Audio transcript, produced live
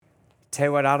Tell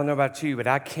you what, I don't know about you, but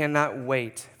I cannot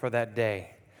wait for that day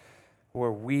where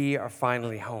we are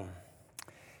finally home.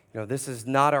 You know, this is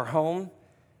not our home,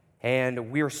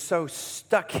 and we're so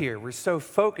stuck here. We're so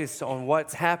focused on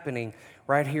what's happening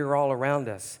right here all around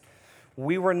us.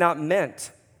 We were not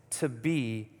meant to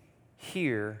be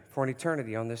here for an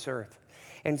eternity on this earth.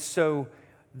 And so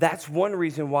that's one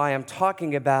reason why I'm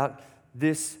talking about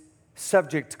this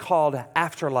subject called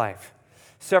afterlife.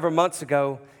 Several months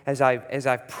ago, as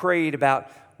I prayed about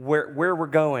where we're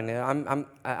going,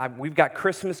 we've got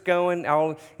Christmas going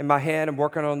all in my head. I'm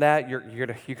working on that. You're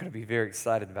gonna be very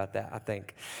excited about that, I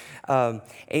think.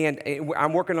 And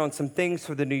I'm working on some things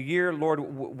for the new year. Lord,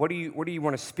 what do you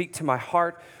want to speak to my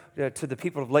heart, to the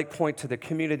people of Lake Point, to the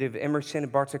community of Emerson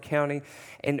and Bartow County,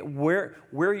 and where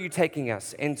are you taking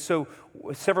us? And so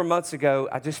several months ago,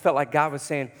 I just felt like God was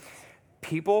saying,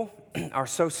 people are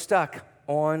so stuck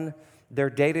on their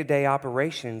day-to-day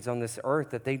operations on this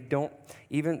earth that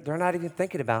they're not even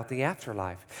thinking about the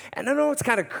afterlife. And I know it's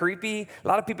kind of creepy. A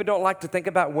lot of people don't like to think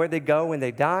about where they go when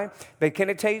they die. But can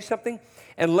I tell you something?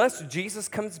 Unless Jesus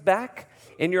comes back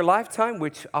in your lifetime,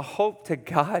 which I hope to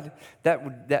God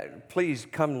that please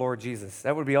come, Lord Jesus.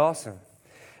 That would be awesome.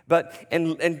 But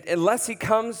unless he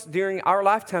comes during our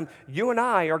lifetime, you and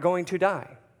I are going to die.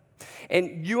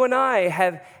 And you and I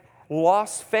have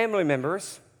lost family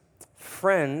members,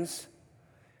 friends,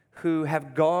 who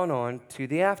have gone on to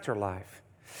the afterlife.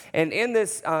 And in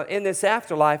this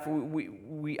afterlife,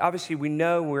 we obviously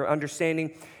know, we're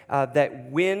understanding that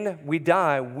when we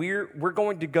die, we're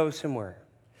going to go somewhere.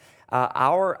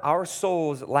 Our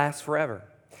souls last forever.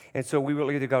 And so we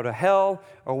will either go to hell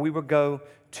or we will go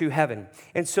to heaven.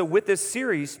 And so with this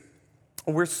series,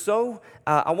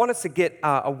 I want us to get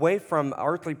away from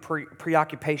earthly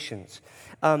preoccupations.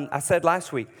 I said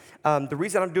last week, the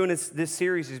reason I'm doing this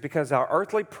series is because our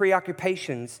earthly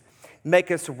preoccupations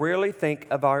make us rarely think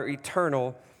of our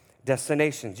eternal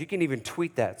destinations. You can even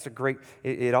tweet that. It's a great,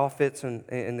 it all fits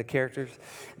in the characters.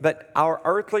 But our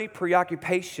earthly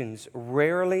preoccupations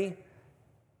rarely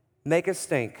make us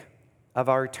think of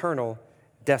our eternal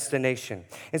destination.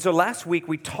 And so last week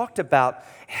we talked about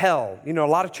hell. You know, a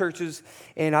lot of churches,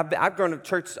 and I've gone to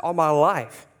church all my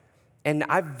life, and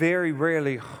I've very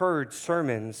rarely heard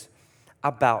sermons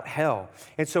about hell.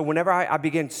 And so whenever I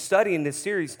began studying this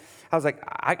series, I was like,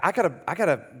 I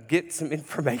gotta get some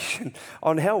information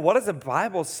on hell. What does the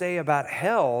Bible say about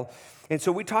hell? And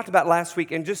so we talked about last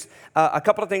week, and just a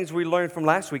couple of things we learned from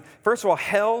last week. First of all,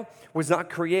 hell was not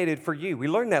created for you. We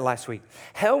learned that last week.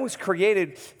 Hell was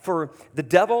created for the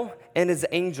devil and his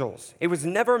angels. It was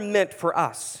never meant for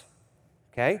us.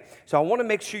 Okay? So I want to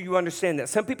make sure you understand that.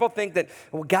 Some people think that,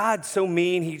 well, God's so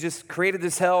mean, he just created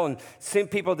this hell and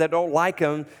sent people that don't like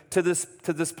him to this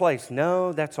place.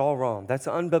 No, that's all wrong. That's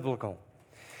unbiblical.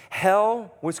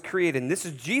 Hell was created, and this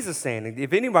is Jesus saying,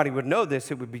 if anybody would know this,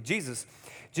 it would be Jesus.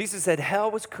 Jesus said hell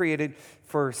was created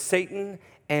for Satan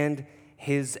and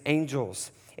his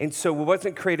angels. And so it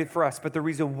wasn't created for us. But the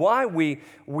reason why we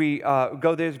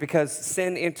go there is because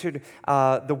sin entered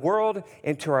the world,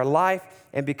 into our life,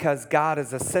 and because God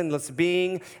is a sinless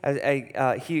being,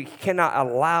 he cannot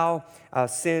allow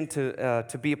sin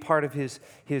to be a part of his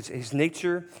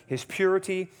nature, his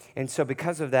purity. And so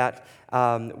because of that,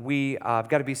 we got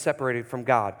to be separated from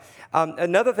God.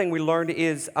 Another thing we learned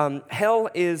is hell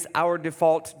is our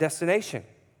default destination.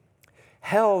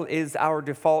 Hell is our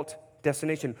default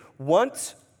destination.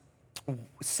 Once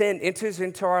sin enters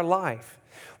into our life,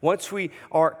 once we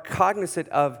are cognizant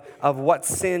of what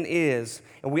sin is,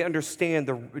 and we understand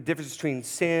the difference between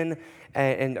sin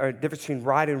and the difference between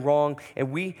right and wrong,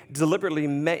 and we deliberately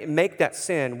make that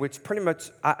sin, which pretty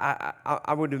much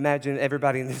I would imagine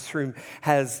everybody in this room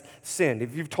has sinned.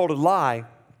 If you've told a lie,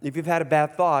 if you've had a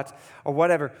bad thought or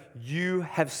whatever, you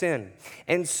have sinned.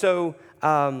 And so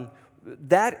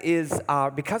that is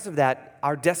because of that,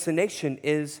 our destination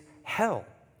is hell.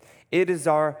 It is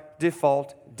our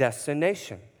default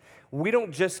destination. We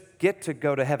don't just get to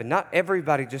go to heaven. Not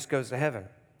everybody just goes to heaven.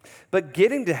 But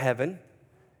getting to heaven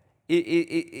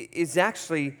is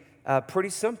actually pretty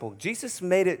simple. Jesus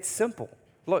made it simple.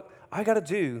 Look, all I got to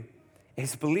do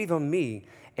is believe on me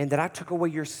and that I took away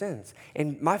your sins.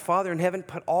 And my Father in heaven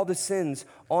put all the sins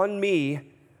on me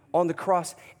on the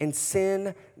cross, and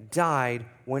sin died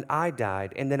when I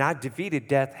died. And then I defeated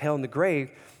death, hell, and the grave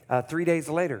 3 days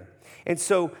later. And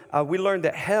so we learned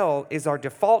that hell is our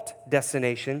default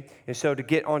destination. And so to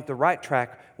get on the right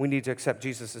track, we need to accept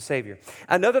Jesus as Savior.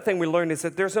 Another thing we learned is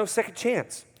that there's no second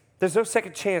chance. There's no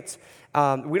second chance.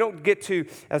 We don't get to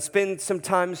spend some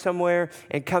time somewhere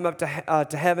and come up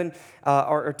to heaven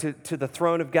or to the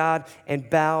throne of God and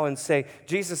bow and say,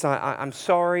 Jesus, I'm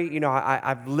sorry.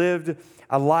 I've lived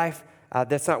a life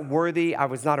that's not worthy. I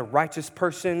was not a righteous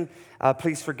person.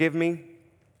 Please forgive me.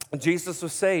 And Jesus will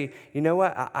say, you know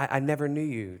what? I never knew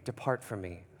you. Depart from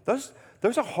me.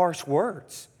 Those are harsh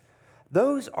words.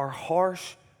 Those are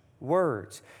harsh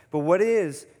words. But what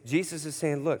is, Jesus is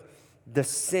saying, look, the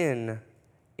sin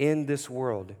in this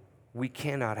world we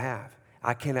cannot have.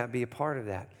 I cannot be a part of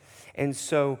that. And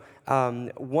so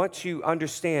once you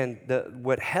understand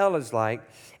what hell is like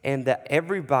and that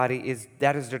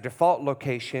that is their default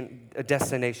location, a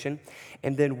destination,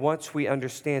 and then once we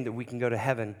understand that we can go to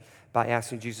heaven by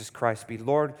asking Jesus Christ to be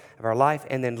Lord of our life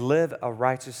and then live a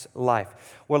righteous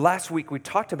life. Well, last week we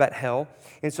talked about hell,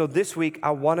 and so this week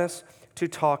I want us to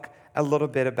talk a little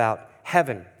bit about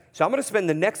heaven. So I'm going to spend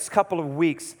the next couple of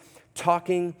weeks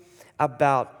talking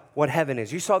about what heaven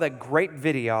is. You saw that great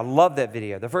video. I love that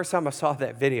video. The first time I saw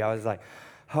that video, I was like,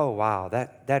 oh, wow,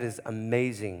 that is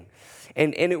amazing.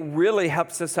 And it really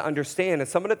helps us to understand. And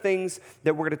some of the things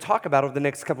that we're going to talk about over the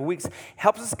next couple of weeks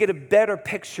helps us get a better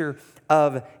picture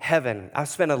of heaven. I've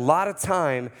spent a lot of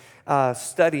time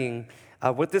studying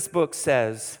what this book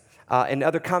says and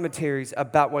other commentaries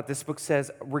about what this book says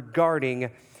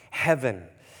regarding heaven.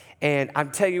 And I'm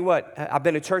telling you what, I've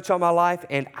been to church all my life,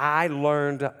 and I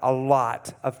learned a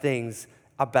lot of things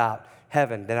about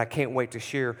heaven that I can't wait to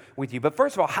share with you. But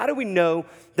first of all, how do we know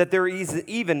that there is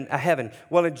even a heaven?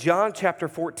 Well, in John chapter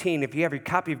 14, if you have your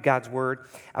copy of God's Word,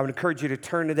 I would encourage you to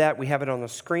turn to that. We have it on the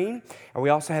screen, and we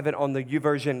also have it on the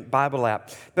YouVersion Bible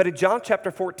app. But in John chapter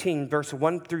 14, verse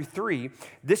 1 through 3,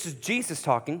 this is Jesus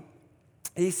talking.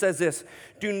 He says this,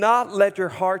 "Do not let your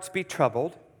hearts be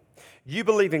troubled. You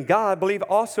believe in God, believe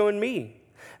also in me.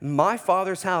 My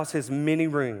Father's house has many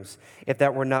rooms. If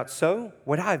that were not so,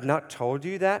 would I have not told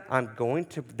you that I'm going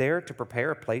there to prepare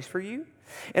a place for you?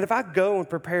 And if I go and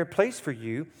prepare a place for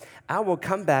you, I will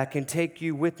come back and take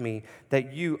you with me,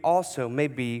 that you also may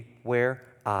be where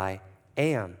I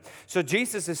am." So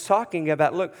Jesus is talking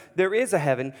about, look, there is a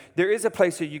heaven. There is a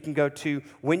place that you can go to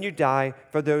when you die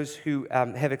for those who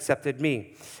have accepted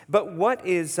me. But what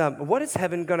is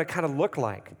heaven going to kind of look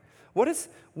like? What is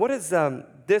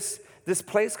this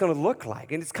place going to look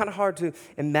like? And it's kind of hard to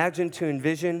imagine, to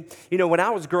envision. When I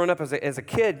was growing up as a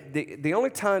kid, the only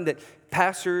time that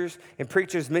pastors and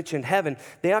preachers mentioned heaven,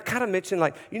 they all kind of mentioned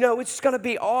it's just going to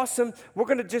be awesome. We're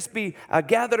going to just be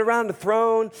gathered around the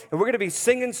throne, and we're going to be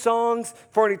singing songs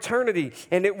for an eternity,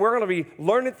 and we're going to be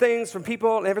learning things from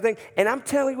people and everything. And I'm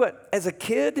telling you what, as a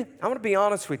kid, I'm going to be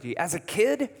honest with you. As a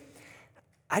kid,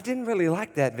 I didn't really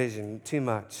like that vision too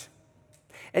much.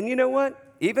 And you know what?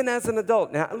 Even as an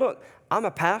adult, now look, I'm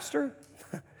a pastor,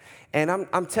 and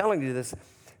I'm telling you this,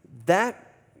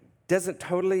 that doesn't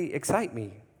totally excite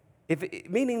me.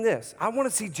 Meaning this, I want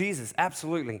to see Jesus,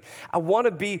 absolutely. I want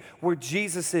to be where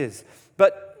Jesus is.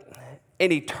 But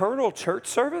an eternal church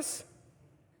service?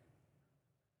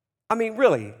 I mean,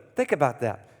 really, think about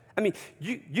that. I mean,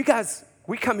 you guys,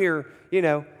 we come here,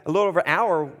 a little over an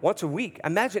hour once a week.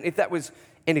 Imagine if that was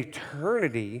an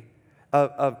eternity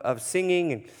of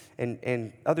singing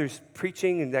and others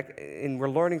preaching, and we're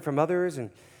learning from others.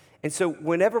 And so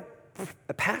whenever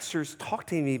pastors talk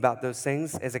to me about those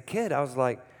things as a kid, I was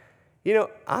like,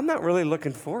 I'm not really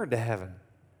looking forward to heaven.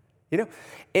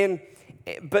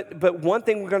 But one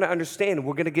thing we're going to understand,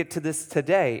 we're going to get to this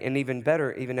today and even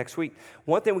better, even next week.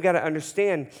 One thing we got to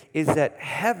understand is that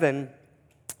heaven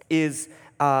is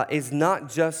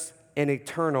not just an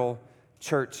eternal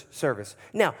church service.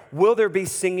 Now, will there be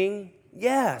singing?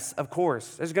 Yes, of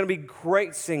course. There's going to be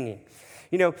great singing.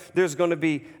 There's going to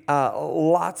be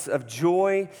lots of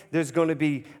joy. There's going to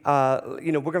be, we're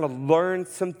going to learn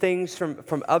some things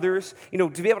from others. To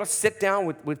be able to sit down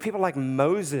with people like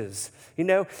Moses, and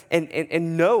Noah. And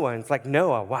it's like,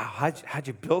 Noah, wow, how'd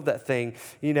you build that thing?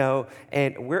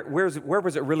 And where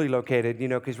was it really located?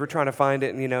 Because we're trying to find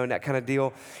it, and that kind of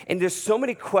deal. And there's so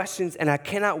many questions, and I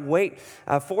cannot wait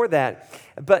for that.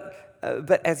 But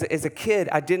as a kid,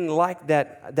 I didn't like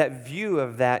that view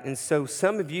of that, and so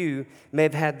some of you may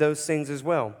have had those things as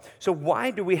well. So why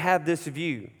do we have this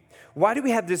view? Why do we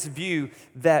have this view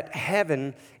that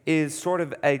heaven is sort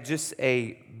of a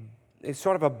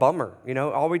bummer?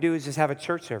 All we do is just have a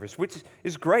church service, which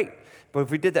is great. But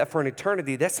if we did that for an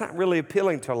eternity, that's not really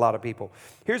appealing to a lot of people.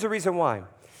 Here's the reason why.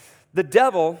 The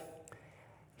devil,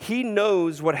 he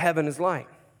knows what heaven is like.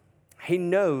 He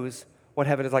knows what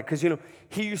heaven is like. Because,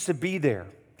 he used to be there.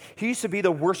 He used to be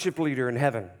the worship leader in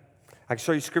heaven. I can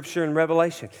show you scripture in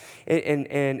Revelation and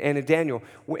in Daniel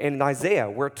and in Isaiah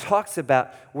where it talks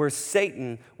about where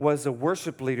Satan was a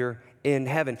worship leader in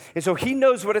heaven. And so he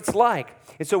knows what it's like.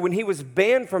 And so when he was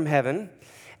banned from heaven,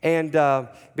 and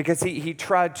because he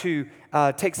tried to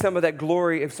take some of that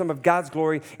glory, some of God's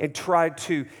glory, and tried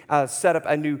to set up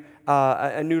a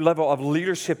new level of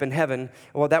leadership in heaven.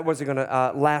 Well, that wasn't going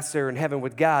to last there in heaven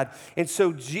with God. And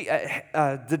so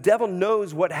the devil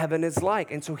knows what heaven is like.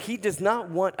 And so he does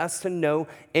not want us to know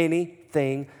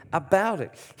anything about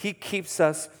it. He keeps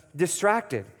us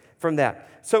distracted from that.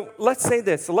 So let's say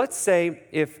this. So let's say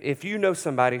if you know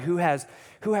somebody who has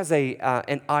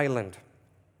an island.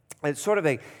 It's sort of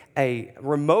a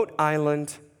remote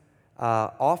island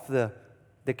off the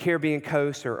Caribbean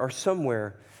coast or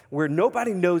somewhere where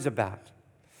nobody knows about.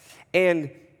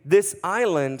 And this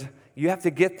island, you have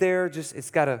to get there. It's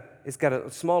got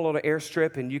a small little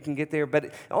airstrip, and you can get there.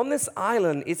 But on this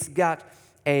island, it's got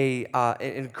an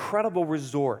incredible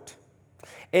resort,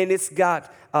 and it's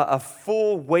got a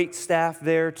full wait staff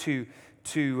there to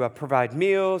provide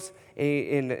meals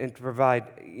and to provide,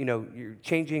 you're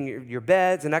changing your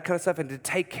beds and that kind of stuff, and to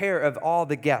take care of all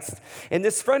the guests. And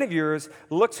this friend of yours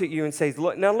looks at you and says,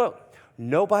 look,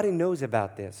 nobody knows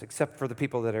about this except for the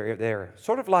people that are there.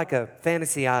 Sort of like a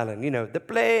fantasy island,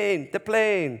 the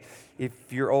plane, if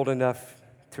you're old enough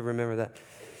to remember that.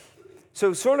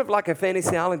 So sort of like a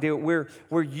fantasy island deal where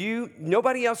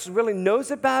nobody else really knows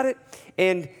about it,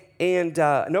 and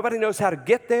nobody knows how to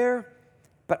get there.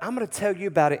 But I'm going to tell you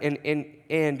about it,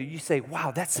 and you say,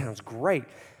 wow, that sounds great.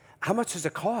 How much does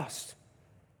it cost?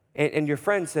 And your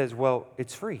friend says, well,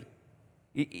 it's free.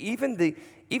 Even the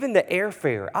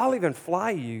airfare, I'll even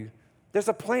fly you. There's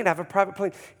a plane, I have a private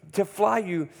plane, to fly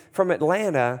you from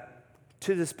Atlanta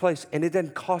to this place, and it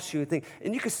doesn't cost you anything.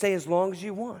 And you can stay as long as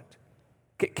you want.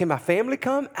 Can my family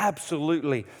come?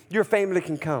 Absolutely. Your family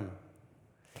can come.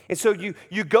 And so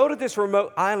you go to this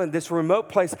remote island, this remote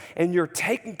place, and you're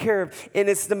taken care of, and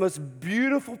it's the most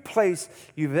beautiful place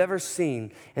you've ever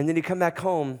seen. And then you come back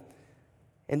home,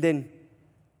 and then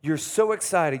you're so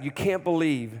excited, you can't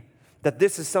believe that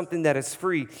this is something that is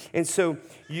free. And so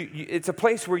it's a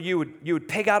place where you would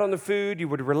pig out on the food, you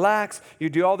would relax, you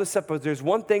do all this stuff, but there's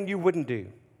one thing you wouldn't do.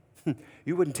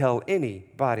 You wouldn't tell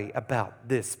anybody about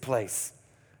this place.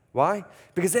 Why?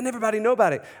 Because then everybody know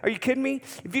about it. Are you kidding me?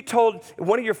 If you told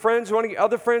one of your friends, one of your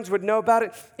other friends would know about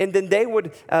it, and then they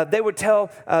would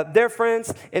tell their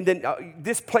friends, and then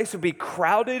this place would be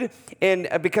crowded, and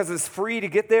because it's free to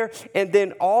get there, and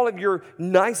then all of your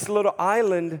nice little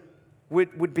island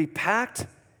would be packed,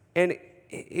 and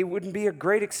it wouldn't be a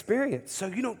great experience. So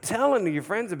you don't tell any of your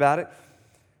friends about it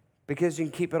because you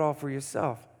can keep it all for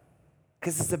yourself.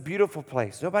 Because it's a beautiful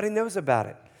place. Nobody knows about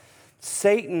it.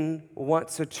 Satan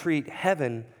wants to treat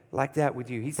heaven like that with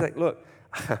you. He's like, look,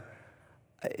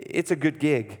 it's a good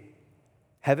gig.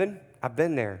 Heaven, I've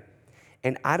been there.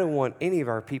 And I don't want any of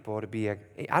our people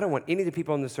I don't want any of the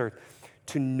people on this earth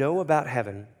to know about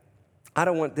heaven. I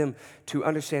don't want them to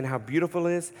understand how beautiful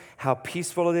it is, how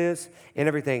peaceful it is, and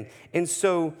everything. And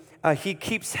so he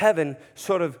keeps heaven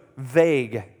sort of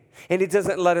vague. And he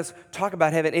doesn't let us talk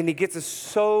about heaven. And he gets us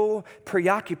so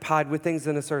preoccupied with things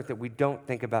on this earth that we don't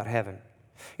think about heaven.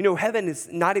 Heaven is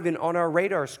not even on our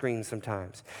radar screen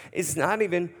sometimes. It's not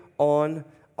even on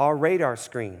our radar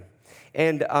screen.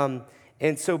 And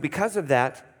so because of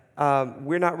that,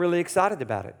 we're not really excited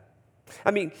about it. I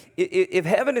mean, if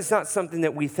heaven is not something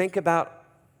that we think about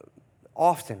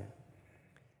often,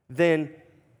 then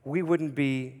we wouldn't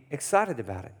be excited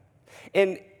about it.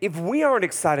 And if we aren't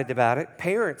excited about it,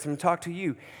 parents, I'm talking to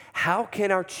you, how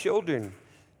can our children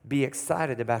be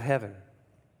excited about heaven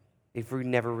if we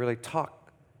never really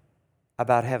talk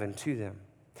about heaven to them?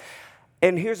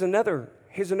 And here's another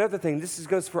thing. This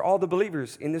goes for all the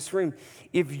believers in this room.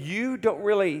 If you don't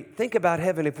really think about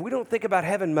heaven, if we don't think about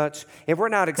heaven much, if we're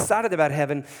not excited about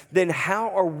heaven, then how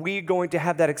are we going to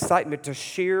have that excitement to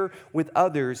share with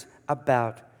others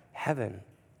about heaven?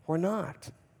 We're not.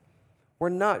 We're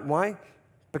not. Why?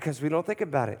 Because we don't think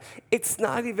about it. It's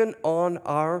not even on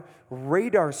our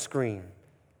radar screen.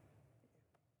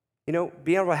 Being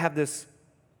able to have this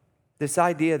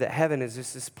idea that heaven is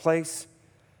just this place,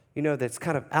 that's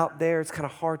kind of out there. It's kind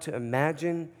of hard to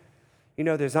imagine.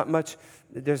 There's not much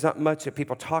that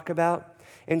people talk about.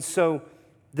 And so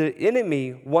the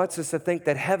enemy wants us to think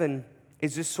that heaven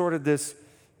is just sort of this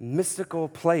mystical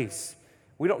place.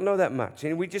 We don't know that much.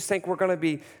 And we just think we're going to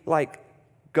be like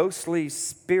ghostly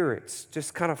spirits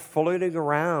just kind of floating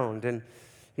around and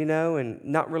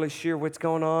not really sure what's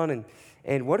going on.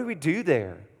 And what do we do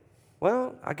there?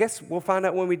 Well, I guess we'll find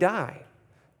out when we die.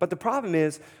 But the problem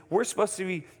is we're supposed to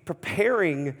be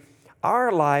preparing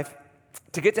our life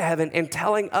to get to heaven and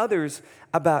telling others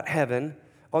about heaven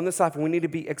on this life. We need to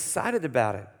be excited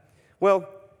about it. Well,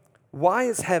 why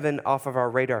is heaven off of our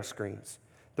radar screens?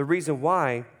 The reason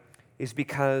why is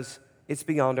because it's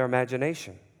beyond our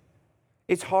imagination.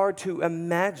 It's hard to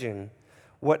imagine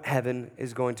what heaven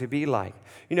is going to be like.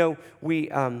 You know, we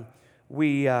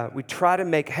try to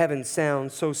make heaven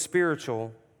sound so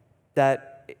spiritual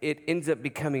that it ends up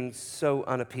becoming so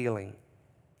unappealing.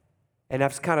 And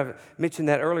I've kind of mentioned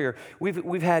that earlier.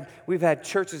 We've had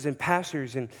churches and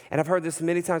pastors, and I've heard this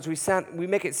many times. We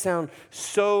make it sound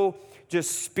so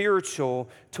just spiritual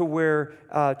to where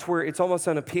it's almost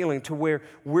unappealing, to where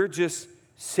we're just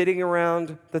sitting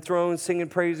around the throne singing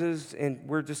praises, and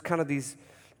we're just kind of these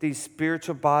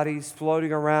spiritual bodies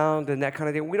floating around and that kind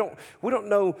of thing. We don't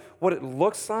know what it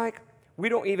looks like. We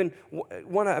don't even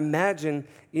want to imagine,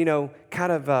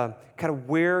 kind of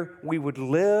where we would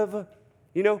live.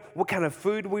 What kind of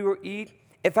food we will eat.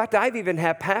 In fact, I've even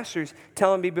had pastors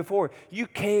telling me before, you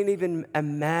can't even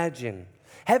imagine.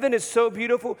 Heaven is so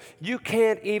beautiful, you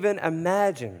can't even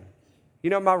imagine.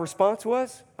 My response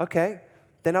was, okay,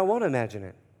 then I won't imagine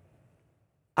it.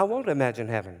 I won't imagine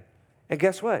heaven. And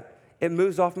guess what? It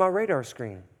moves off my radar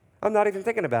screen. I'm not even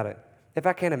thinking about it if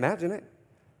I can't imagine it.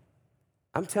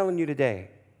 I'm telling you today,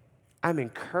 I'm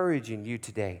encouraging you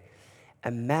today,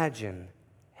 imagine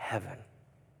heaven.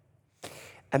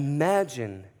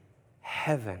 Imagine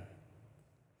heaven,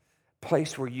 a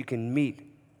place where you can meet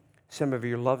some of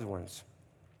your loved ones.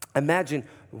 Imagine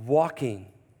walking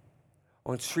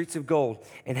on streets of gold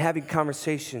and having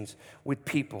conversations with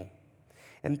people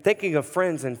and thinking of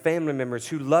friends and family members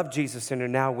who love Jesus and are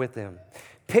now with them.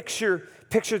 Picture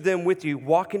them with you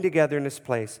walking together in this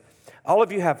place. All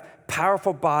of you have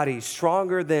powerful bodies,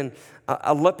 stronger than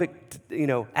Olympic,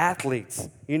 athletes.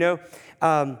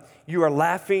 You are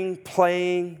laughing,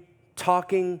 playing,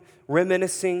 talking,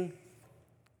 reminiscing.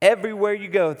 Everywhere you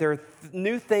go, there are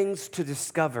new things to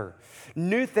discover,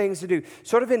 new things to do.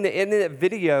 Sort of in the end of that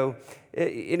video,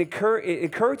 it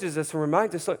encourages us and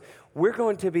reminds us, look, we're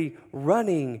going to be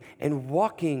running and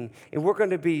walking, and we're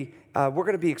going to be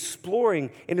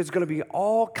exploring, and there's going to be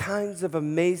all kinds of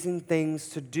amazing things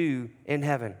to do in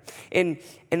heaven. And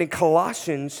in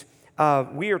Colossians,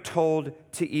 we are told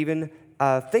to even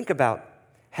think about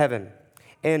heaven.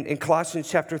 And in Colossians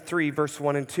chapter 3, verse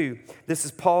 1 and 2, this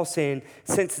is Paul saying,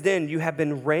 since then you have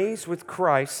been raised with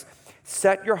Christ,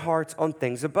 set your hearts on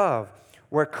things above,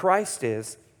 where Christ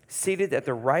is, seated at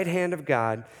the right hand of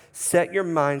God. Set your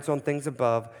minds on things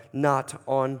above, not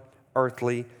on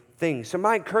earthly things. So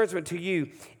my encouragement to you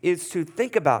is to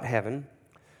think about heaven,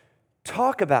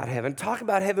 talk about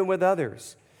heaven with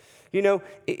others.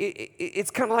 It's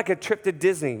kind of like a trip to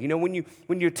Disney.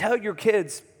 When you tell your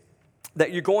kids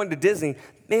that you're going to Disney,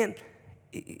 man,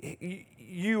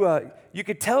 you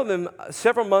could tell them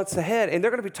several months ahead, and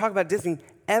they're going to be talking about Disney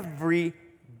every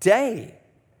day,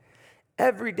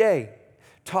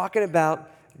 talking about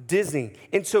Disney.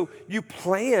 And so you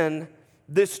plan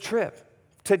this trip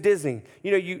to Disney.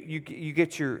 You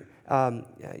get your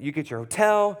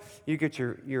hotel, you get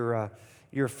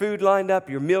your food lined up,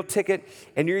 your meal ticket,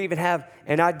 and you even have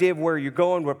an idea of where you're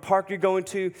going, what park you're going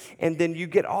to, and then you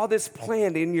get all this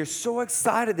planned, and you're so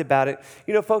excited about it.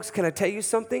 Folks, can I tell you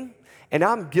something? And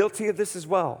I'm guilty of this as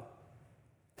well.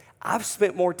 I've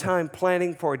spent more time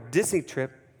planning for a Disney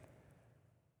trip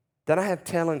than I have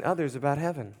telling others about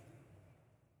heaven.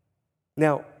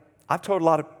 Now, I've told a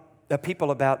lot of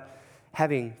people about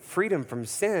having freedom from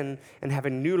sin and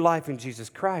having new life in Jesus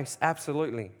Christ,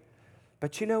 absolutely.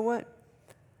 But you know what?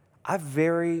 I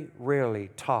very rarely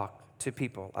talk to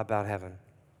people about heaven.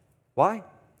 Why?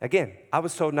 Again, I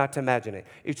was told not to imagine it.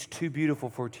 It's too beautiful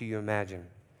for it to imagine.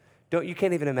 You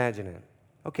can't even imagine it.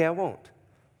 Okay, I won't.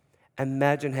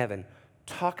 Imagine heaven.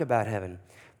 Talk about heaven.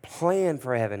 Plan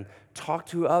for heaven. Talk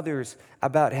to others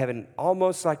about heaven,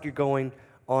 almost like you're going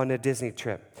on a Disney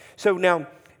trip. So now,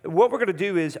 what we're going to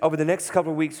do is, over the next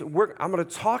couple of weeks, I'm going to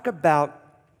talk about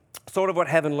sort of what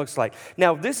heaven looks like.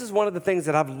 Now, this is one of the things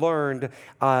that I've learned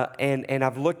and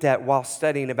I've looked at while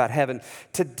studying about heaven.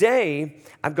 Today,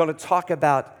 I'm going to talk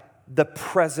about the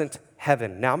present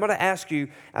heaven. Now, I'm going to ask you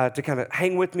to kind of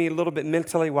hang with me a little bit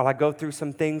mentally while I go through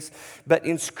some things. But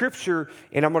in Scripture,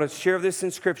 and I'm going to share this in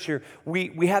Scripture,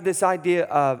 we have this idea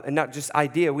of, and not just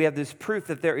idea, we have this proof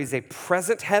that there is a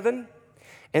present heaven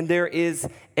and there is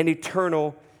an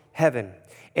eternal heaven.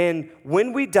 And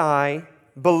when we die,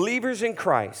 believers in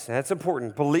Christ, and that's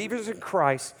important, believers in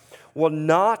Christ will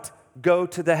not go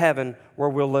to the heaven where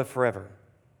we'll live forever.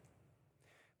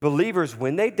 Believers,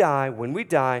 when we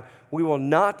die, we will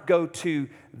not go to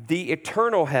the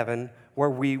eternal heaven where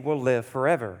we will live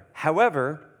forever.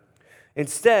 However,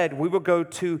 Instead, we will go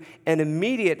to an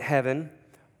immediate heaven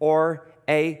or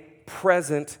a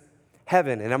present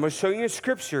heaven. And I'm going to show you in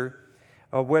Scripture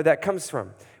where that comes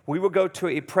from. We will go to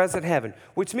a present heaven,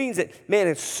 which means that, man,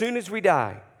 as soon as we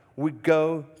die, we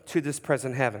go to this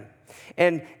present heaven.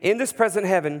 And in this present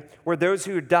heaven, where those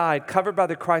who died, covered by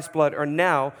the Christ's blood, are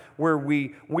now where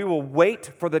we will wait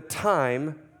for the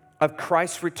time of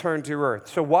Christ's return to earth.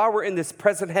 So while we're in this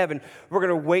present heaven, we're going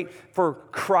to wait for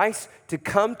Christ to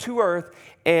come to earth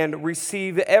and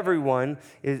receive everyone.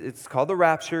 It's called the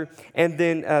rapture. And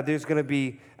then there's going to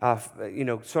be,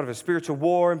 sort of a spiritual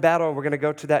war and battle. We're going to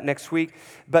go to that next week.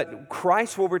 But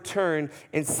Christ will return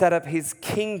and set up his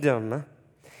kingdom,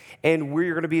 and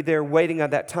we're going to be there waiting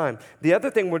on that time. The other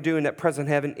thing we're doing at present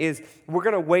heaven is we're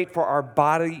going to wait for our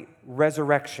body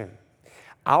resurrection.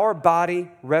 Our body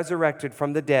resurrected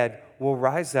from the dead will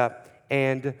rise up,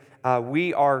 and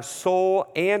we are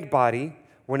soul and body.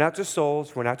 We're not just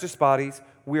souls. We're not just bodies.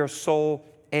 We are soul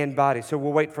and body. So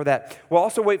we'll wait for that. We'll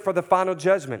also wait for the final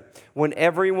judgment when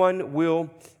everyone will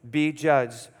be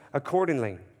judged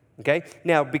accordingly. Okay?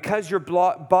 Now, because if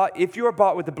you are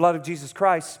bought with the blood of Jesus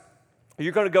Christ,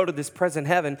 you're going to go to this present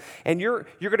heaven, and you're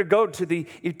going to go to the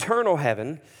eternal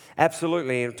heaven.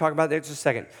 Absolutely, and we'll talk about that in just a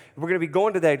second. We're going to be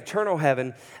going to that eternal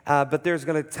heaven, but there's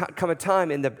going to come a time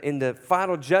in the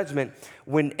final judgment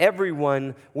when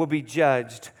everyone will be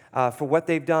judged for what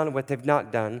they've done and what they've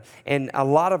not done, and a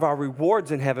lot of our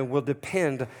rewards in heaven will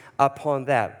depend upon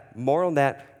that. More on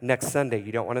that next Sunday.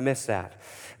 You don't want to miss that.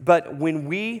 But when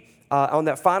we on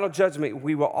that final judgment,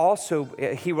 he will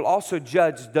also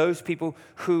judge those people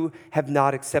who have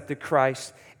not accepted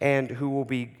Christ and who will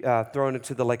be thrown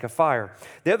into the lake of fire.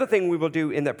 The other thing we will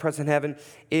do in that present heaven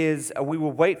is we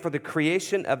will wait for the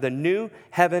creation of the new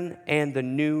heaven and the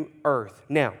new earth.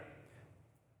 Now,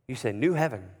 you say new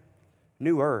heaven,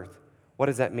 new earth. What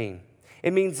does that mean?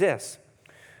 It means this.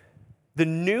 The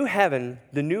new heaven,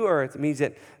 the new earth means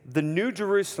that the new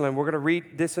Jerusalem, we're going to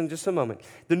read this in just a moment,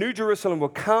 the new Jerusalem will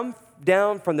come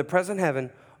down from the present heaven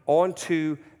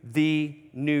onto the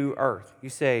new earth. You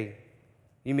say,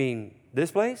 you mean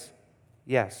this place?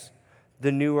 Yes,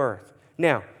 the new earth.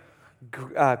 Now,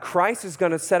 Christ is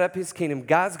going to set up his kingdom.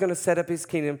 God's going to set up his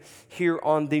kingdom here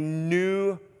on the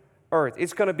new earth.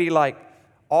 It's going to be like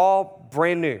all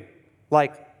brand new,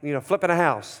 like, flipping a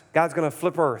house. God's going to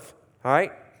flip earth, all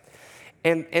right?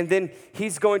 And then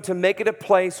he's going to make it a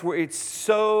place where it's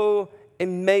so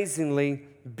amazingly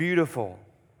beautiful.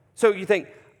 So you think,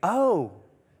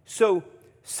 so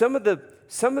some of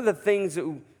the things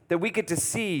that we get to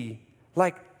see,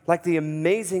 like the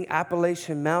amazing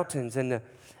Appalachian Mountains and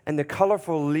the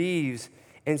colorful leaves,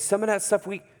 and some of that stuff,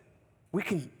 we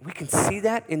can see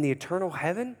that in the eternal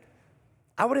heaven.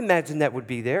 I would imagine that would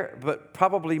be there, but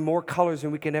probably more colors than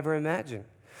we can ever imagine.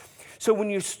 So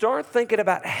when you start thinking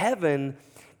about heaven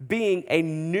being a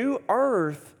new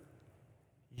earth,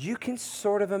 you can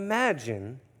sort of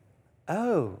imagine,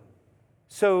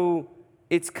 so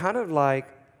it's kind of like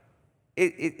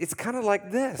it's kind of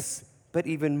like this, but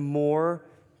even more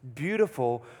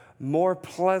beautiful, more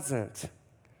pleasant,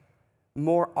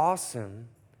 more awesome.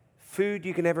 Food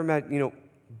you can never imagine,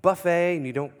 buffet, and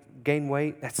you don't gain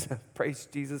weight. That's praise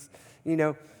Jesus,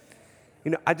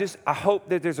 I hope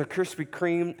that there's a Krispy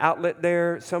Kreme outlet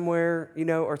there somewhere,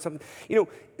 or something.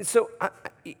 So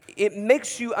it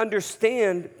makes you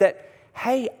understand that,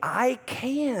 hey, I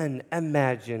can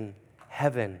imagine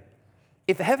heaven.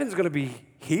 If heaven's going to be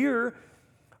here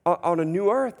on a new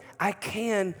earth, I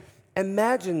can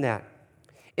imagine that.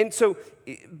 And so,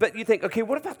 but you think, okay,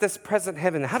 what about this present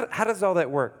heaven? How does all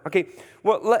that work? Okay,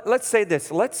 well, let's say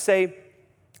this. Let's say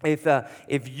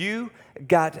if you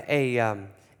got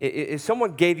if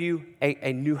someone gave you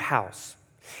a new house,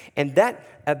 and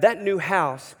that new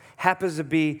house happens to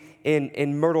be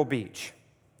in Myrtle Beach,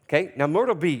 okay? Now,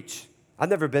 Myrtle Beach, I've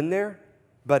never been there,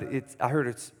 but I heard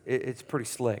it's pretty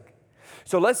slick.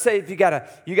 So let's say if you got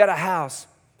a house,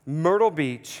 Myrtle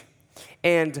Beach,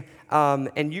 and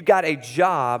you got a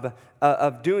job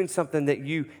of doing something that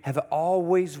you have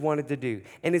always wanted to do.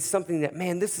 And it's something that,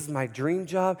 man, this is my dream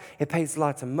job. It pays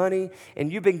lots of money.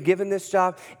 And you've been given this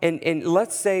job. And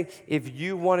let's say if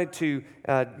you wanted to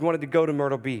go to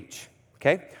Myrtle Beach,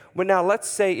 okay? Well, now let's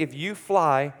say if you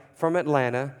fly from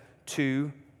Atlanta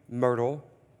to Myrtle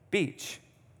Beach.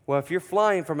 Well, if you're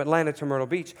flying from Atlanta to Myrtle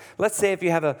Beach, let's say if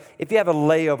you have a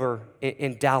layover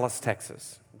in Dallas,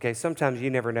 Texas. Okay, sometimes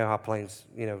you never know how planes,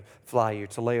 fly you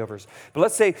to layovers. But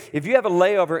let's say if you have a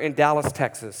layover in Dallas,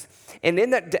 Texas, and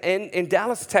in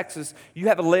Dallas, Texas, you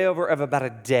have a layover of about a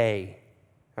day.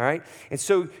 All right? And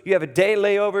so you have a day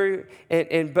layover,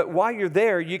 but while you're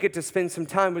there, you get to spend some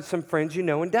time with some friends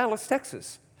in Dallas,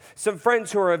 Texas. Some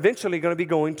friends who are eventually going to be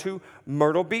going to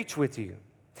Myrtle Beach with you.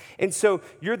 And so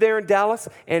you're there in Dallas,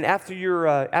 and after your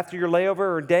layover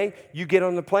or day, you get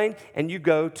on the plane and you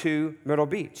go to Myrtle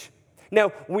Beach. Now,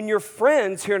 when your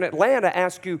friends here in Atlanta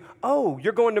ask you, oh,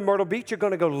 you're going to Myrtle Beach, you're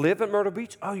going to go live at Myrtle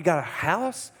Beach? Oh, you got a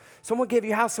house? Someone gave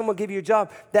you a house, someone gave you a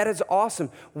job. That is awesome.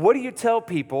 What do you tell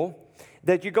people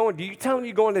that you're going? Do you tell them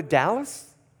you're going to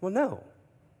Dallas? Well, no.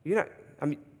 You're not. I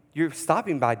mean, you're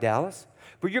stopping by Dallas,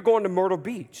 but you're going to Myrtle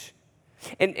Beach.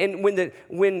 And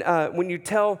when you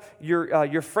tell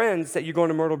your friends that you're going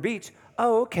to Myrtle Beach,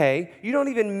 oh, okay, you don't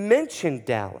even mention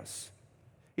Dallas.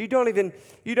 You don't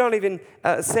even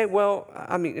say, well,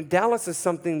 I mean, Dallas is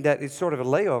something that is sort of a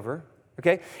layover,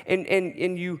 okay?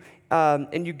 And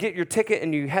you get your ticket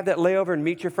and you have that layover and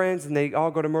meet your friends and they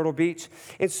all go to Myrtle Beach.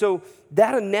 And so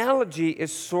that analogy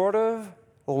is sort of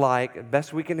like,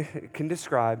 best we can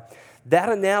describe, that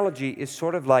analogy is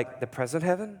sort of like the present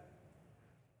heaven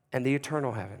and the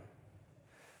eternal heaven.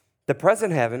 The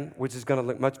present heaven, which is going to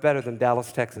look much better than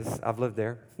Dallas, Texas. I've lived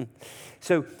there.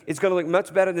 So it's going to look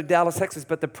much better than Dallas, Texas,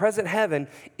 but the present heaven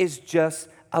is just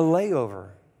a layover.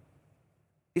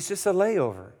 It's just a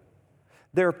layover.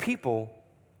 There are people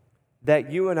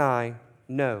that you and I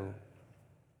know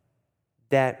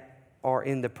that are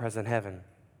in the present heaven,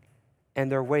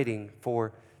 and they're waiting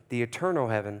for the eternal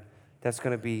heaven that's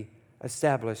going to be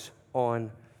established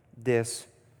on this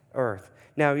earth.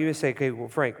 Now, you may say, okay, well,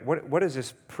 Frank, what is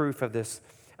this proof of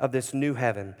this new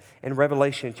heaven? In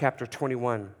Revelation chapter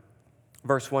 21,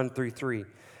 verse 1 through 3.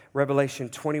 Revelation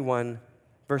 21,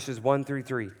 verses 1 through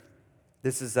 3.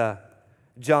 This is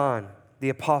John, the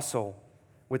apostle,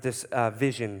 with this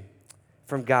vision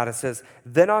from God. It says,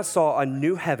 then I saw a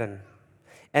new heaven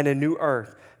and a new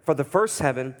earth. For the first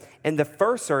heaven and the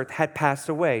first earth had passed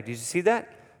away. Did you see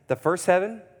that? The first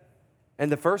heaven and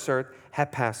the first earth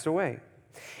had passed away.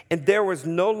 And there was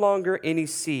no longer any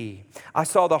sea. I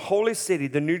saw the holy city,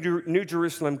 the New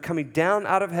Jerusalem, coming down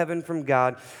out of heaven from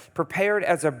God, prepared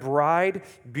as a bride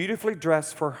beautifully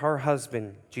dressed for her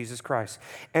husband, Jesus Christ.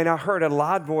 And I heard a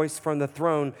loud voice from the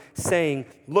throne saying,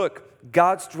 look,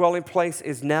 God's dwelling place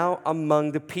is now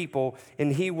among the people,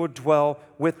 and he will dwell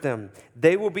with them.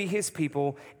 They will be his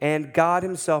people, and God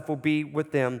himself will be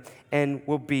with them and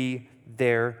will be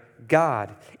their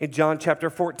God. In John chapter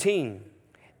 14,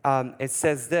 it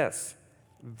says this,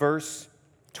 verse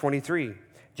 23.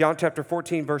 John chapter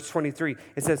 14, verse 23.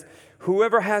 It says,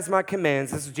 whoever has my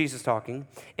commands, this is Jesus talking,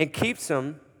 and keeps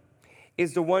them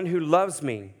is the one who loves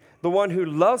me. The one who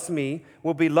loves me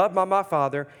will be loved by my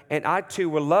Father, and I too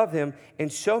will love him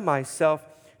and show myself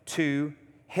to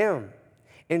him.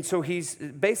 And so he's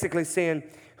basically saying,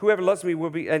 whoever loves me will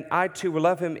be, and I too will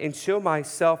love him and show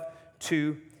myself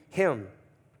to him.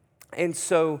 And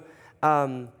so,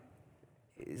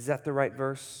 is that the right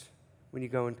verse when you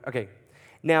go in? Okay.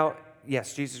 Now,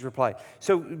 yes, Jesus replied.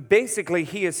 So basically,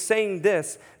 he is saying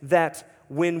this, that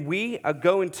when we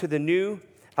go into the new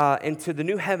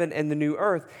heaven and the new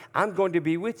earth, I'm going to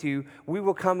be with you. We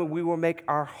will come and we will make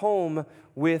our home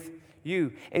with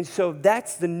you. And so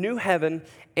that's the new heaven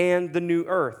and the new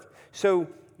earth. So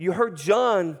you heard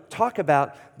John talk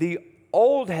about the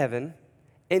old heaven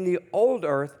and the old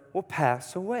earth will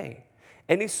pass away.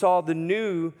 And he saw the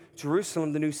new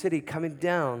Jerusalem, the new city, coming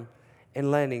down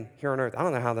and landing here on earth. I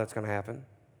don't know how that's going to happen,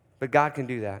 but God can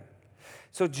do that.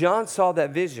 So John saw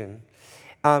that vision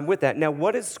with that. Now,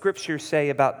 what does Scripture say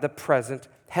about the present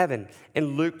heaven?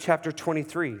 In Luke chapter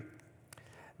 23,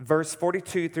 verse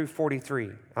 42 through 43.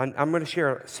 I'm going to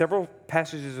share several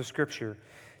passages of Scripture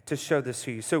to show this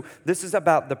to you. So this is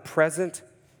about the present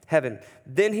heaven.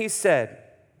 Then he said,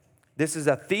 this is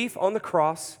a thief on the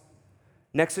cross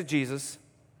next to Jesus.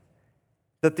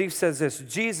 The thief says this,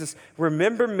 Jesus,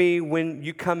 remember me when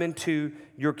you come into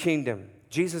your kingdom.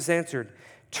 Jesus answered,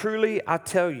 truly I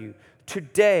tell you,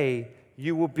 today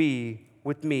you will be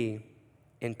with me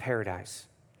in paradise.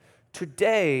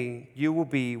 Today you will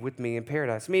be with me in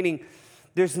paradise. Meaning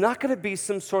there's not going to be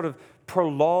some sort of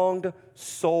prolonged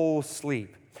soul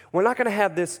sleep. We're not going to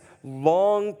have this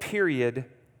long period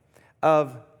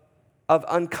of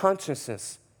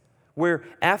unconsciousness, where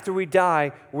after we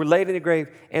die, we're laid in the grave,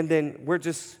 and then we're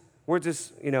just going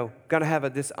to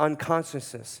have this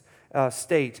unconsciousness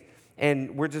state,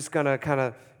 and we're just going to kind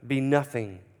of be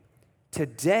nothing.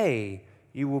 Today,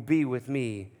 you will be with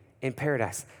me in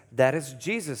paradise. That is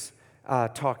Jesus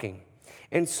talking.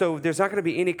 And so there's not going to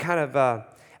be any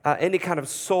kind of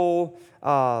soul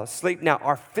sleep. Now,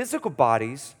 our physical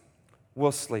bodies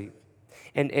will sleep.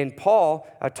 And Paul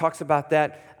talks about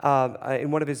that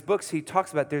in one of his books. He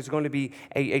talks about there's going to be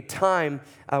a time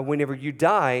whenever you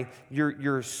die,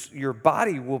 your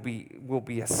body will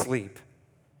be asleep.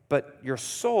 but your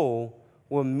soul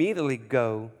will immediately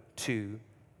go to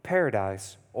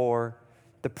paradise or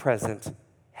the present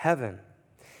heaven.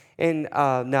 And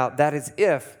now that is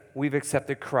if we've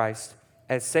accepted Christ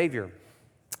as Savior.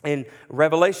 In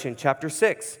Revelation chapter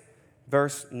 6,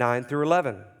 verse 9 through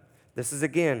 11, this is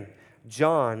again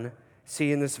John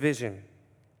seeing this vision.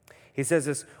 He says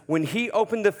this, when he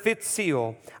opened the fifth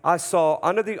seal, I saw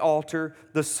under the altar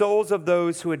the souls of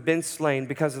those who had been slain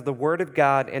because of the word of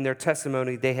God and their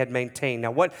testimony they had maintained.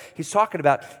 Now what he's talking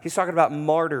about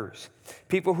martyrs,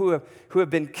 people who have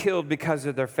been killed because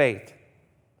of their faith.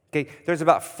 Okay, there's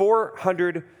about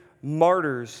 400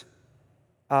 martyrs.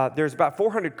 There's about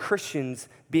 400 Christians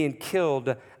being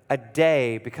killed a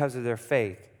day because of their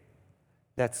faith.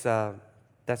 That's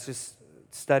just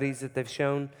studies that they've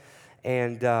shown.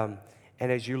 And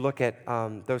as you look at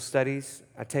those studies,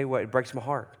 I tell you what, it breaks my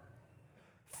heart.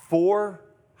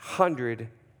 400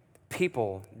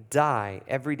 people die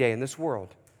every day in this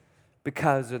world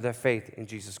because of their faith in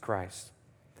Jesus Christ.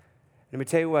 Let me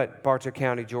tell you what, Bartow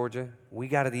County, Georgia, we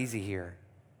got it easy here.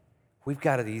 We've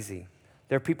got it easy.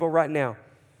 There are people right now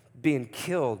being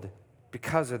killed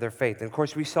because of their faith. And of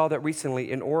course, we saw that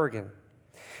recently in Oregon.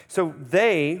 So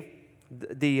the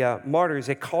martyrs,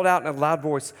 they called out in a loud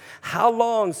voice, how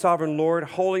long, sovereign Lord,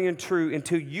 holy and true,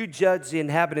 until you judge the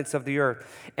inhabitants of the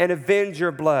earth and avenge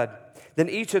your blood? Then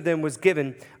each of them was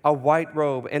given a white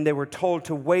robe, and they were told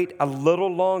to wait a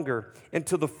little longer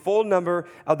until the full number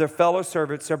of their fellow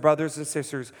servants, their brothers and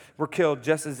sisters, were killed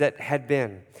just as it had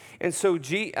been. And so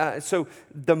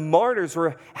the martyrs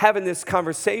were having this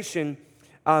conversation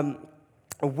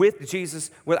with Jesus,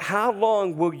 with how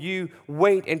long will you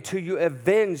wait until you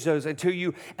avenge those, until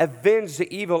you avenge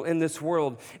the evil in this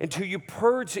world, until you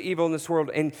purge the evil in this world,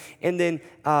 and then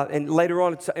later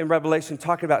on in Revelation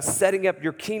talking about setting up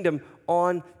your kingdom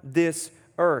on this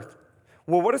earth.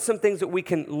 Well, what are some things that we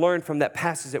can learn from that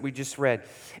passage that we just read?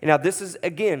 And now this is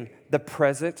again the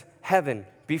present heaven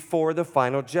before the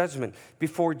final judgment,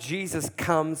 before Jesus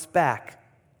comes back.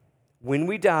 When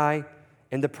we die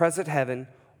in the present heaven,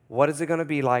 what is it going to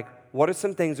be like? What are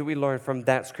some things that we learn from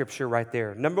that scripture right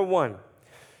there? Number one,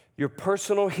 your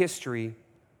personal history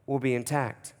will be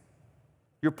intact.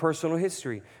 Your personal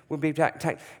history will be intact.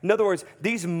 In other words,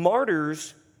 these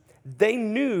martyrs, they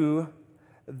knew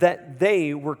that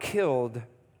they were killed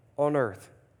on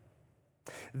earth.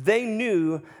 They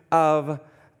knew of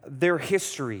their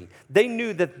history. They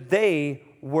knew that they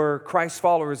were Christ's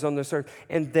followers on this earth,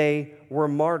 and they were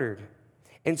martyred.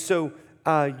 And so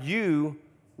you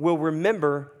will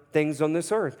remember things on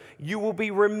this earth. You will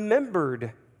be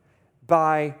remembered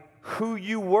by who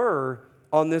you were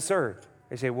on this earth.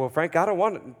 They say, well, Frank, I don't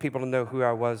want people to know who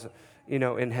I was,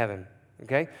 in heaven.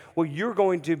 Okay? Well, you're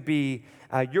going to be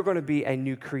a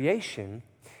new creation,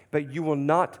 but you will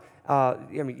not.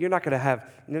 You're not going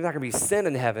to be sin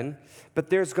in heaven,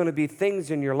 but there's going to be things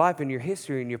in your life, in your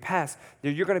history, in your past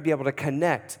that you're going to be able to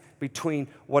connect between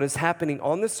what is happening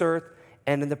on this earth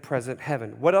and in the present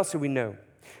heaven. What else do we know?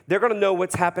 They're going to know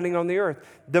what's happening on the earth.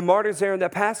 The martyrs there in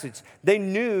that passage, they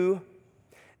knew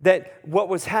that what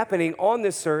was happening on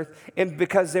this earth, and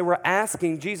because they were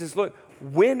asking Jesus, look,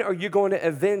 when are you going to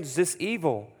avenge this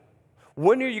evil?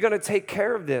 When are you going to take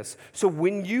care of this? So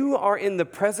when you are in the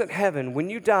present heaven, when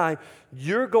you die,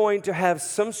 you're going to have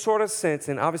some sort of sense,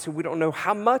 and obviously we don't know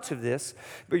how much of this,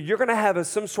 but you're going to have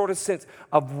some sort of sense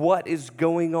of what is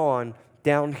going on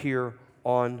down here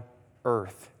on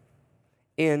earth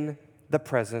in the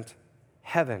present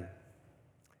heaven.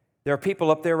 There are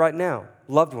people up there right now,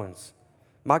 loved ones.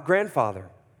 My grandfather,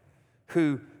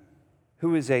 who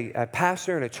is a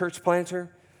pastor and a church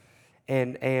planter,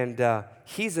 and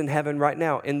he's in heaven right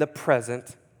now, in the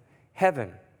present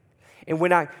heaven. And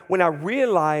when I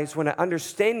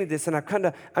understand this, and I kind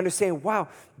of understand, wow,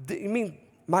 you mean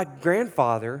my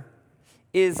grandfather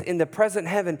is in the present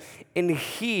heaven, and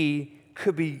he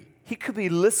could be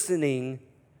listening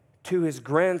to his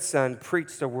grandson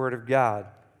preach the word of God,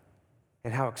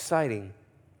 and how exciting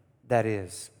that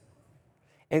is.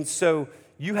 And so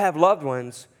you have loved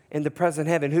ones in the present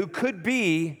heaven who could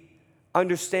be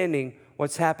understanding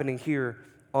what's happening here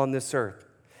on this earth.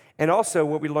 And also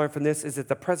what we learn from this is that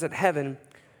the present heaven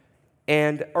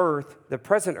and earth, the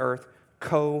present earth,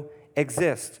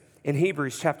 coexist. In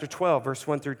Hebrews chapter 12, verse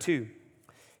 1 through 2.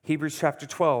 Hebrews chapter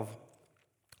 12,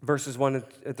 verses 1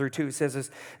 through 2, it says this,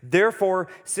 therefore,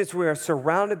 since we are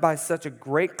surrounded by such a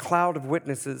great cloud of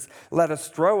witnesses, let us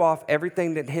throw off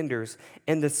everything that hinders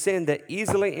and the sin that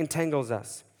easily entangles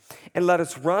us. And let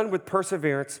us run with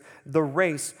perseverance the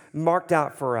race marked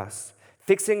out for us,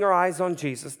 Fixing our eyes on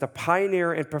Jesus, the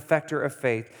pioneer and perfecter of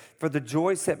faith, for the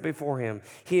joy set before him,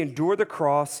 he endured the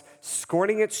cross,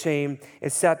 scorning its shame,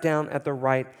 and sat down at the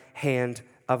right hand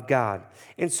of God.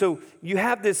 And so you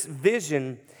have this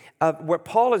vision of what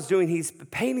Paul is doing. He's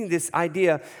painting this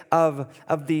idea of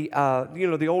the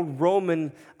the old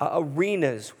Roman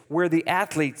arenas where the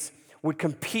athletes would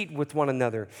compete with one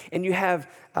another, and you have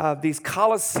these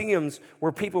coliseums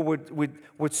where people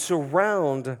would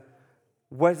surround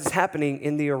what is happening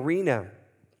in the arena,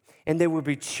 and they would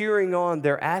be cheering on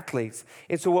their athletes.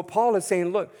 And so what Paul is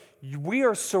saying, look, we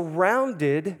are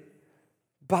surrounded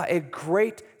by a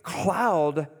great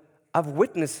cloud of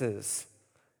witnesses.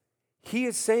 He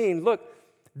is saying, look,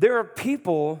 there are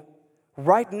people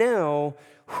right now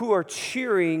who are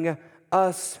cheering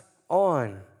us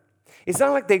on. It's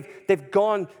not like they've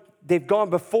gone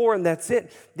before and that's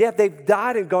it. Yeah, they've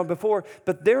died and gone before,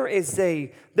 but there is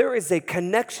a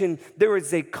connection, there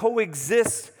is a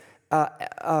coexist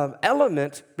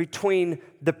element between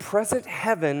the present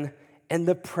heaven and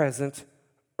the present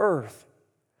earth.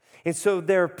 And so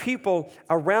there are people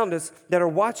around us that are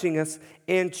watching us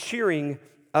and cheering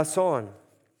us on.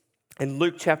 In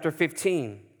Luke chapter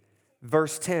 15,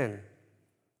 verse 10, it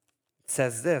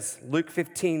says this, Luke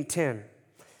 15:10.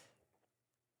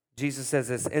 Jesus says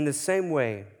this, in the same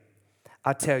way,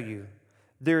 I tell you,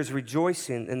 there is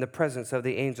rejoicing in the presence of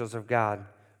the angels of God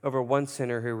over one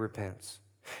sinner who repents.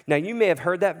 Now, you may have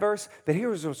heard that verse, but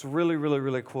here's what's really, really,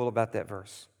 really cool about that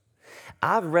verse.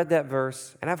 I've read that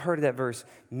verse, and I've heard that verse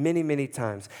many, many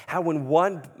times. How when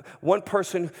one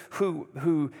person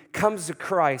who comes to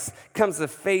Christ, comes to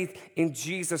faith in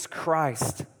Jesus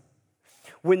Christ,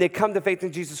 when they come to faith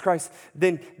in Jesus Christ,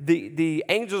 then the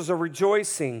angels are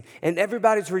rejoicing, and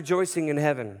everybody's rejoicing in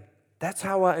heaven. That's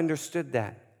how I understood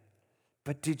that.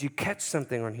 But did you catch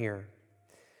something on here?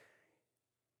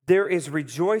 There is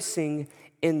rejoicing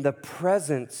in the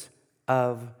presence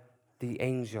of the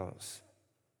angels.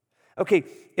 Okay,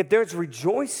 if there's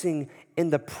rejoicing in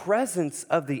the presence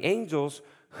of the angels,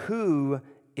 who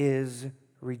is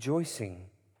rejoicing?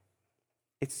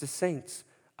 It's the saints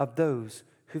of those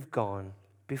who've gone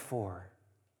before.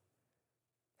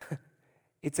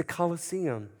 It's a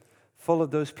coliseum full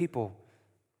of those people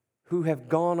who have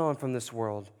gone on from this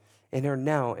world and are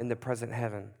now in the present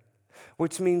heaven.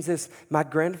 Which means this, my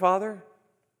grandfather,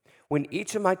 when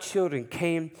each of my children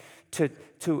came to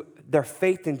their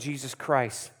faith in Jesus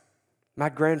Christ, my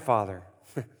grandfather,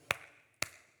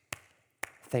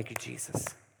 thank you, Jesus.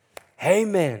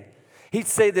 Amen. He'd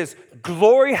say this,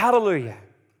 glory, hallelujah.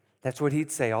 That's what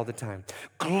he'd say all the time.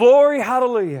 Glory,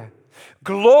 hallelujah.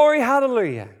 Glory,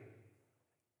 hallelujah.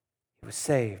 He was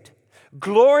saved.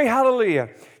 Glory, hallelujah.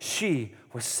 She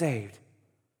was saved.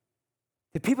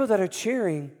 The people that are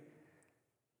cheering,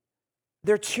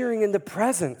 they're cheering in the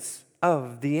presence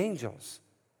of the angels.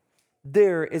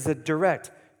 There is a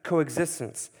direct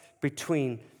coexistence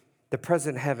between the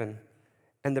present heaven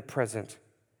and the present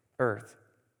earth.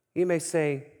 You may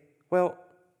say, well,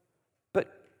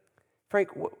 but Frank,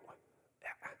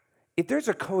 if there's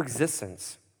a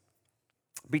coexistence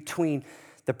between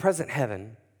the present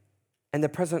heaven and the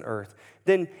present earth,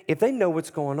 then if they know what's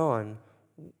going on,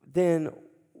 then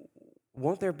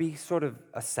won't there be sort of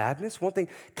a sadness? Won't they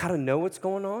kind of know what's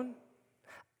going on?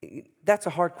 That's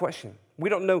a hard question. We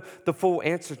don't know the full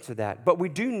answer to that, but we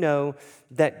do know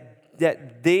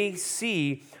that they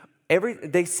see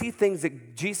things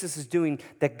that Jesus is doing,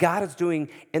 that God is doing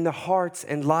in the hearts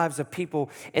and lives of people,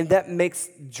 and that makes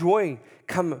joy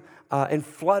come and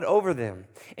flood over them.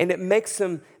 And it makes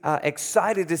them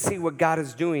excited to see what God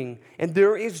is doing. And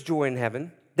there is joy in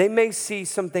heaven. They may see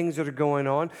some things that are going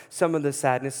on, some of the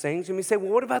sadness things. You may say,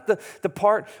 well, what about the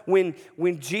part when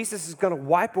Jesus is going to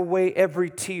wipe away every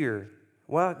tear?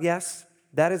 Well, yes,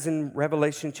 that is in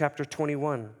Revelation chapter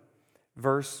 21,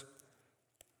 verse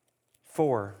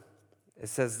 4. It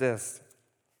says this,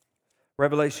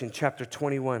 Revelation chapter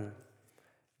 21,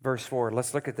 verse 4.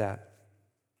 Let's look at that.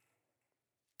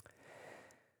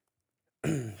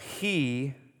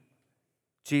 He,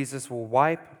 Jesus, will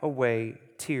wipe away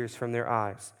tears from their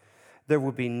eyes. There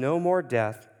will be no more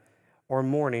death or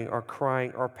mourning or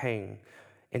crying or pain.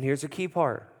 And here's a key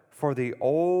part. For the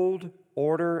old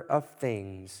order of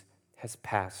things has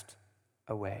passed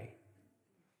away.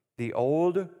 The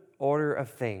old order of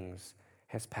things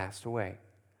has passed away.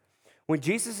 When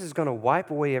Jesus is going to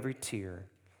wipe away every tear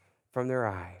from their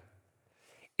eye,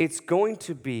 it's going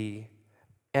to be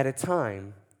at a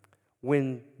time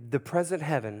when the present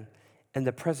heaven and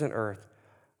the present earth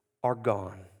are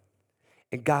gone.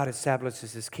 And God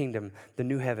establishes his kingdom, the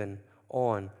new heaven,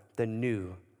 on the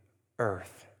new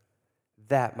earth.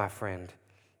 That, my friend,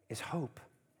 is hope.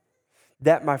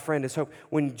 That, my friend, is hope.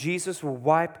 When Jesus will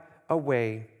wipe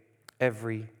away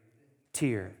every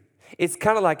tear. It's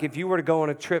kind of like if you were to go on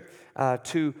a trip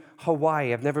to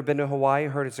Hawaii. I've never been to Hawaii. I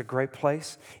heard it's a great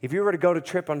place. If you were to go to a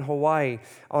trip on Hawaii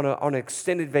on an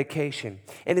extended vacation,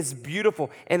 and it's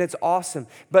beautiful and it's awesome,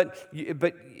 but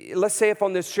let's say if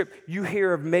on this trip you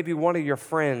hear of maybe one of your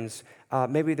friends,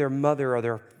 maybe their mother or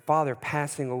their father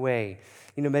passing away.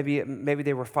 You know, maybe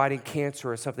they were fighting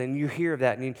cancer or something, and you hear of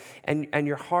that, and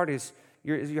your heart is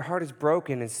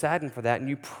broken and saddened for that, and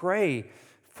you pray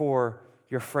for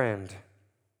your friend.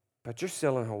 But you're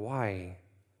still in Hawaii,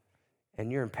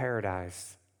 and you're in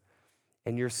paradise,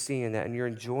 and you're seeing that, and you're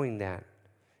enjoying that.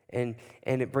 And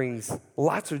it brings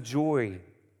lots of joy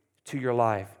to your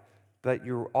life, but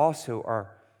you also are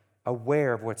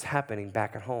aware of what's happening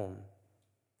back at home.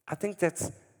 I think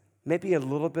that's maybe a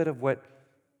little bit of what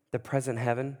the present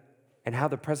heaven and how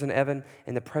the present heaven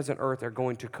and the present earth are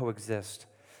going to coexist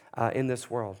in this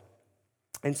world.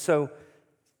 And so,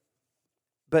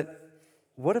 but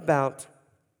what about,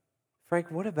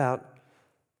 Frank, what about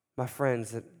my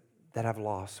friends that I've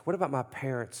lost? What about my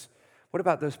parents? What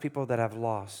about those people that I've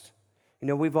lost? You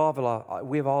know, we've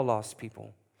all lost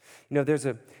people. You know, there's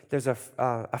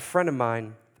a friend of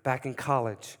mine back in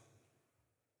college.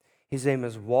 His name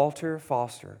is Walter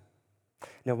Foster.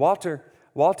 Now, Walter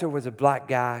was a black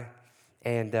guy,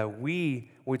 and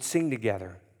we would sing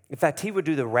together. In fact, he would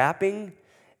do the rapping,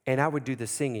 and I would do the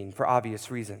singing for obvious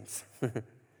reasons.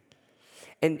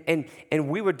 And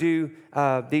we would do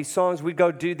these songs. We'd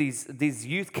go do these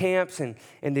youth camps and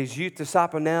these youth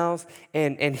disciples,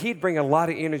 and he'd bring a lot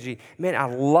of energy. Man, I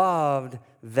loved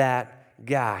that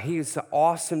guy. He was an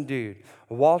awesome dude.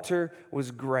 Walter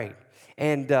was great.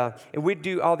 And we'd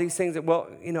do all these things. Well,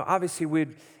 you know, obviously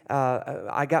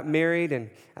I got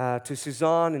married to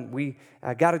Suzanne, and we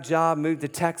got a job, moved to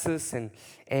Texas,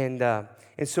 and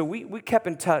so we kept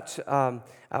in touch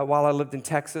while I lived in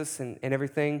Texas and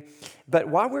everything. But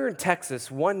while we were in Texas,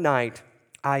 one night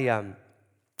I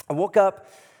woke up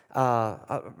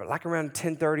like around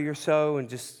 10:30 or so, and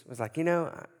just was like, you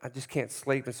know, I just can't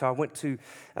sleep. And so I went to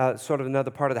sort of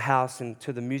another part of the house and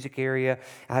to the music area.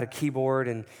 I had a keyboard,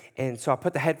 and so I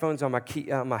put the headphones on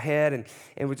my head,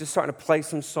 and was just starting to play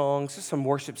some songs, just some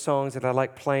worship songs that I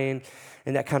like playing,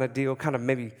 and that kind of deal, kind of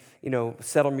maybe, you know,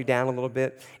 settled me down a little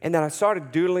bit. And then I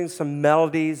started doodling some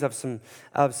melodies of some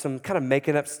kind of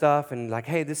making up stuff, and like,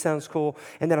 hey, this sounds cool.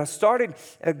 And then I started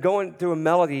going through a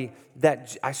melody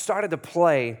that I started to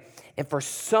play, and for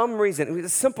some reason, it was a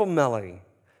simple melody.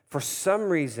 For some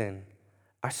reason,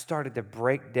 I started to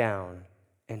break down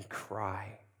and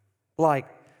cry, like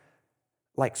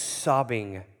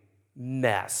sobbing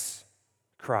mess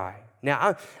cry.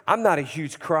 Now, I'm not a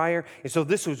huge crier, and so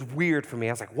this was weird for me.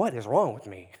 I was like, what is wrong with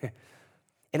me?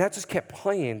 And I just kept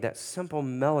playing that simple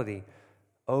melody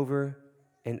over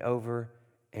and over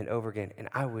and over again, and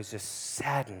I was just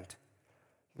saddened.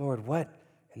 Lord, what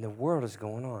in the world is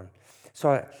going on?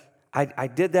 So I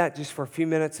did that just for a few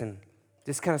minutes and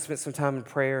just kind of spent some time in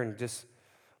prayer and just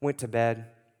went to bed.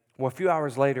 Well, a few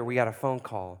hours later, we got a phone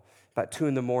call about 2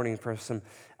 a.m. from some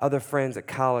other friends at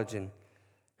college and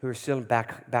who are still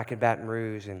back in Baton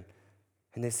Rouge, and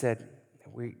they said,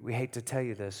 we hate to tell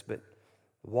you this, but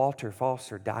Walter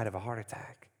Foster died of a heart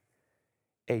attack,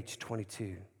 age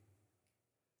 22.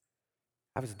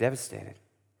 I was devastated.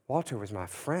 Walter was my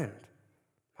friend,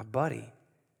 my buddy.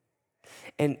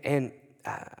 And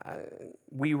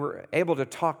we were able to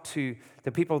talk to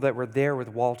the people that were there with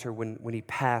Walter when he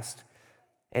passed.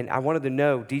 And I wanted to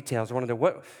know details. I wanted to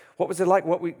know what was it like?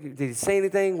 Did he say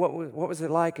anything? What was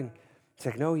it like? And it's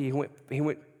like, no, he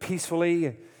went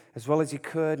peacefully as well as he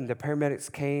could, and the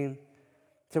paramedics came.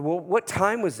 I said, well, what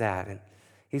time was that? And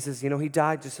he says, you know, he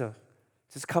died just a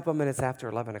couple of minutes after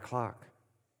 11 o'clock.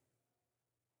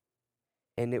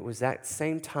 And it was that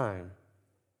same time,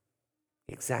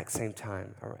 exact same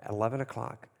time, or 11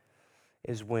 o'clock,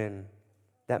 is when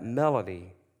that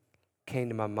melody came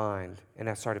to my mind, and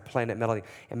I started playing that melody,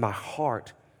 and my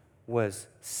heart was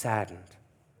saddened.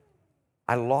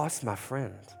 I lost my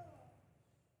friend.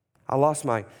 I lost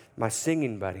my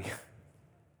singing buddy.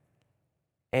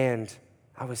 And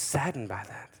I was saddened by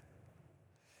that.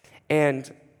 And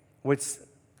what's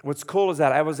cool is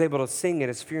that I was able to sing at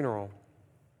his funeral.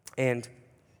 And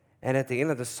at the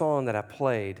end of the song that I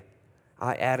played,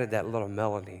 I added that little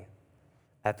melody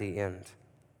at the end.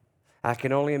 I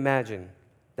can only imagine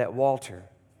that Walter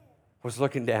was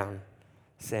looking down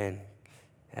saying,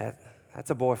 that's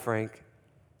a boy, Frank.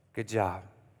 Good job.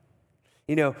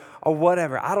 You know, or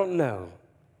whatever. I don't know.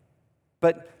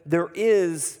 But there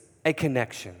is a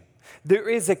connection. There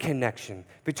is a connection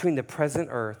between the present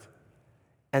earth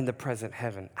and the present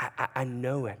heaven. I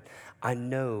know it. I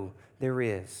know there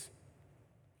is.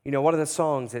 You know, one of the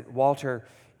songs that Walter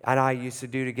and I used to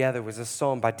do together was a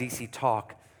song by DC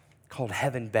Talk called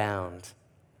Heaven Bound.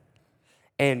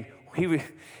 And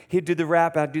he'd do the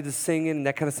rap, I'd do the singing, and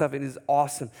that kind of stuff. It is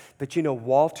awesome. But you know,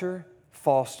 Walter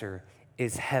Foster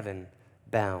is heaven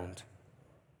bound.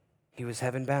 He was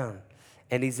heaven bound.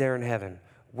 And he's there in heaven,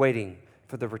 waiting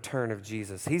for the return of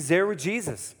Jesus. He's there with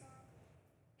Jesus.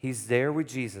 He's there with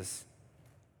Jesus,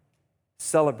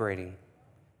 celebrating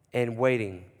and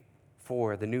waiting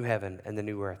for the new heaven and the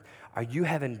new earth. Are you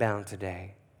heaven bound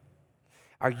today?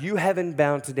 Are you heaven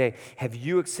bound today? Have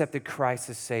you accepted Christ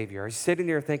as Savior? Are you sitting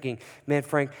there thinking, man,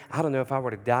 Frank, I don't know if I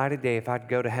were to die today, if I'd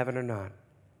go to heaven or not?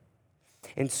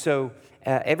 And so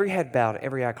every head bowed,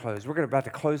 every eye closed. We're about to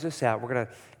close this out. We're going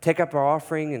to take up our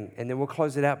offering, and then we'll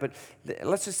close it out. But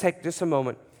let's just take just a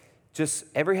moment. Just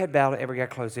every head bowed, every eye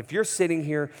closed. If you're sitting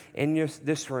here in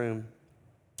this room,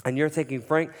 and you're thinking,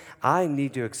 Frank, I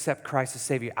need to accept Christ as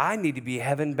Savior. I need to be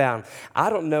heaven bound. I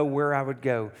don't know where I would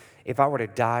go if I were to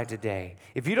die today.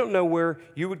 If you don't know where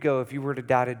you would go if you were to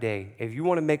die today, if you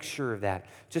want to make sure of that,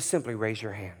 just simply raise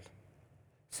your hand.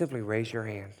 Simply raise your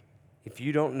hand. If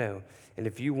you don't know, and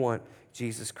if you want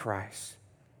Jesus Christ.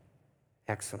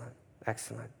 Excellent,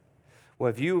 excellent. Well,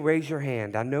 if you raise your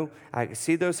hand, I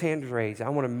see those hands raised. I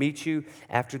want to meet you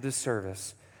after this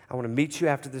service. I want to meet you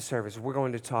after the service. We're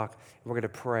going to talk. We're going to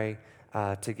pray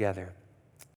together.